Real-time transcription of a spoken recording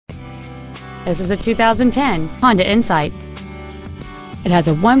This is a 2010 Honda Insight. It has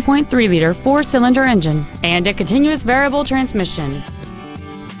a 1.3-liter four-cylinder engine and a continuous variable transmission.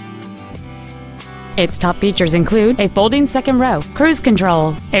 Its top features include a folding second row, cruise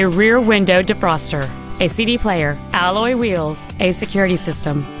control, a rear window defroster, a CD player, alloy wheels, a security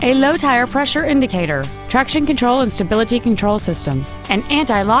system, a low tire pressure indicator, traction control and stability control systems, an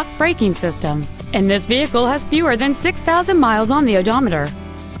anti-lock braking system, and this vehicle has fewer than 6,000 miles on the odometer.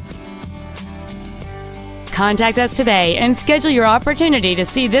 Contact us today and schedule your opportunity to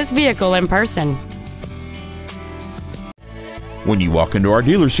see this vehicle in person. When you walk into our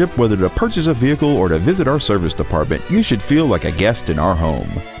dealership, whether to purchase a vehicle or to visit our service department, you should feel like a guest in our home.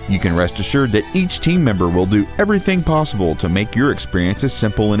 You can rest assured that each team member will do everything possible to make your experience as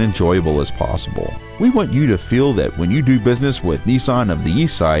simple and enjoyable as possible. We want you to feel that when you do business with Nissan of the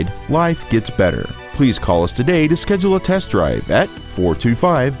East Side, life gets better. Please call us today to schedule a test drive at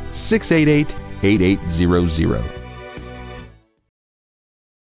 425-688-8800.